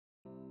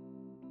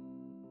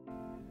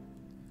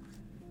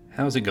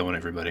How's it going,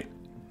 everybody?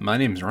 My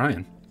name's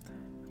Ryan.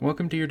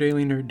 Welcome to your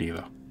Daily Nerd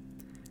Devo.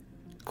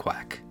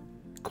 Quack,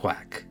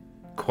 quack,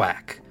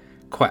 quack,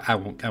 quack. I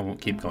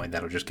won't keep going.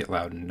 That'll just get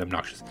loud and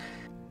obnoxious.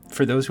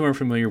 For those who aren't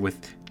familiar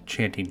with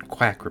chanting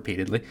quack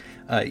repeatedly,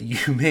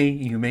 you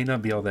may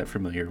not be all that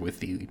familiar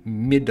with the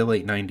mid to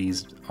late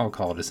 90s, I'll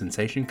call it a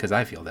sensation because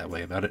I feel that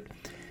way about it,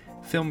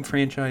 film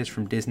franchise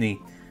from Disney,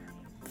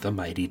 The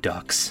Mighty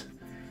Ducks.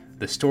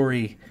 The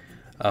story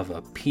of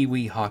a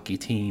pee-wee hockey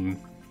team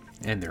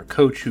and their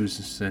coach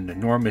who's an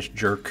enormous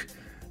jerk,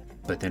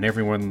 but then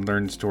everyone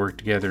learns to work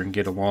together and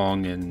get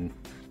along and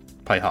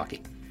play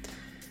hockey.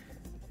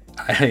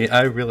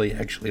 I really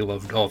actually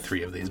loved all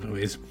three of these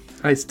movies.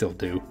 I still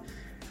do.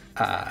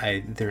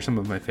 They're some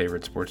of my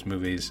favorite sports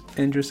movies,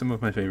 and just some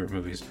of my favorite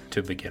movies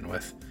to begin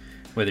with.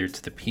 Whether it's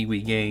the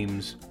Pee-wee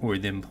games, or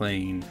them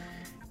playing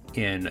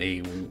in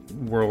a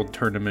world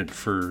tournament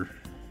for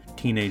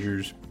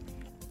teenagers,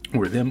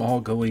 or them all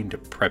going to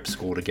prep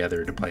school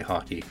together to play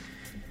hockey.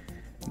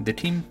 The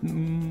team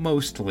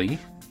mostly,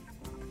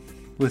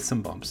 with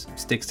some bumps,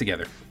 sticks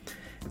together,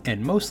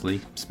 and mostly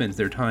spends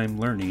their time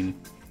learning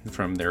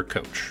from their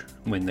coach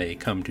when they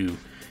come to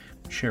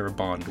share a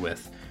bond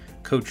with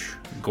Coach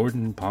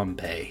Gordon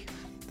Bombay.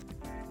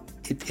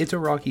 It's a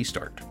rocky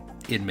start,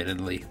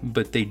 admittedly,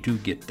 but they do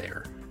get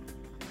there.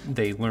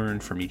 They learn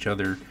from each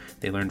other,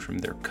 they learn from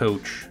their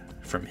coach,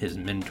 from his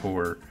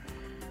mentor,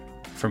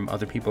 from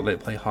other people they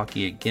play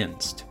hockey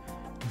against.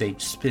 They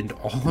spend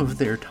all of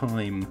their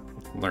time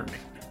learning.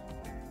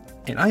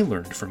 And I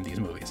learned from these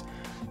movies.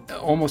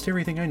 Almost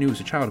everything I knew as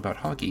a child about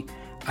hockey,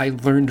 I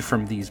learned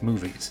from these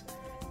movies.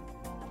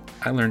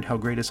 I learned how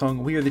great a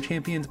song We Are the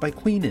Champions by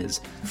Queen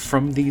is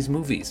from these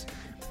movies.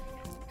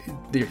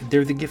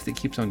 They're the gift that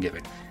keeps on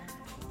giving.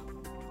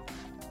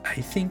 I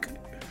think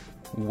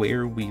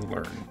where we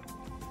learn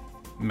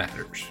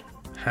matters.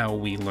 How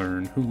we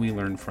learn, who we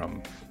learn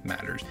from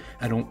matters.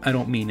 I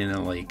don't mean in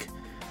a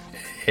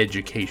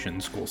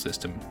education school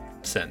system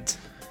sense.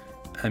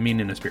 I mean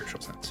in a spiritual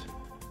sense.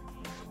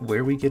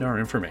 Where we get our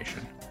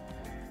information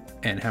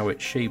and how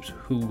it shapes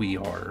who we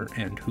are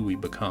and who we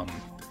become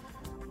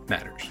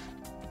matters.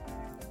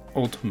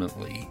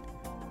 Ultimately,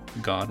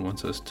 God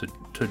wants us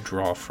to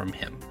draw from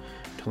Him,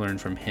 to learn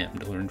from Him,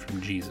 to learn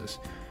from Jesus,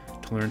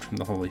 to learn from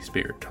the Holy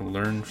Spirit, to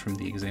learn from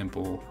the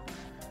example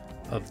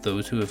of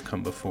those who have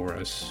come before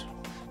us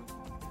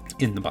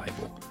in the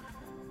Bible,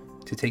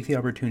 to take the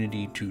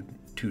opportunity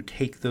to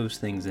take those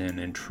things in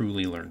and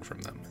truly learn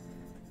from them.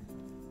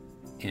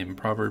 In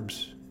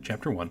Proverbs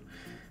chapter 1,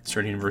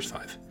 starting in verse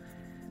 5,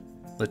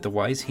 let the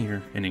wise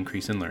hear and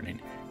increase in learning,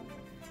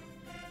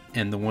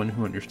 and the one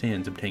who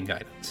understands obtain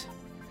guidance.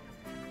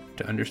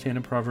 To understand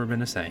a proverb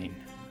and a saying,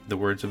 the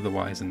words of the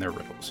wise and their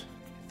riddles.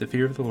 The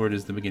fear of the Lord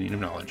is the beginning of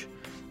knowledge.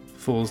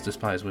 Fools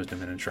despise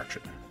wisdom and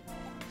instruction.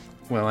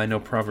 Well, I know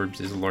Proverbs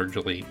is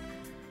largely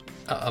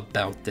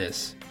about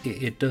this.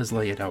 It does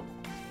lay it out,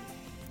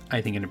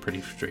 I think, in a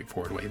pretty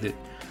straightforward way, that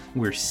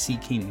we're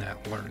seeking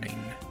that learning,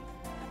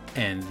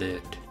 and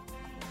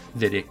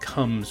that it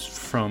comes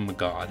from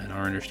God and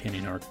our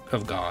understanding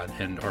of God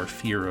and our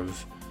fear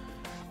of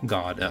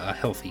God, a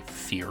healthy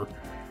fear.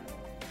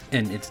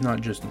 And it's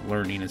not just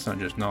learning, it's not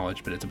just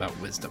knowledge, but it's about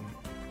wisdom.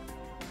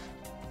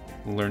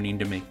 Learning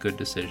to make good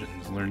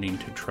decisions, learning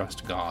to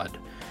trust God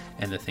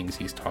and the things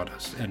He's taught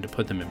us, and to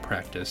put them in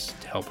practice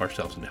to help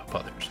ourselves and to help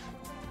others.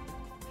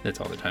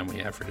 That's all the time we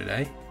have for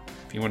today.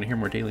 If you want to hear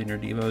more Daily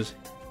Nerd Devos,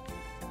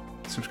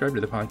 subscribe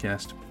to the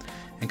podcast,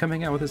 and come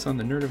hang out with us on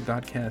the Nerd of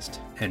Godcast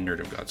and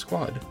Nerd of God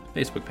Squad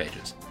Facebook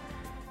pages.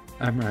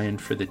 I'm Ryan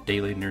for the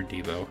Daily Nerd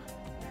Devo,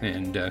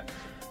 and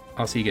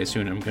I'll see you guys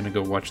soon. I'm going to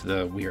go watch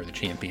the We Are the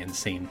Champions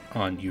scene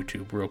on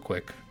YouTube real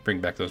quick.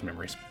 Bring back those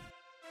memories.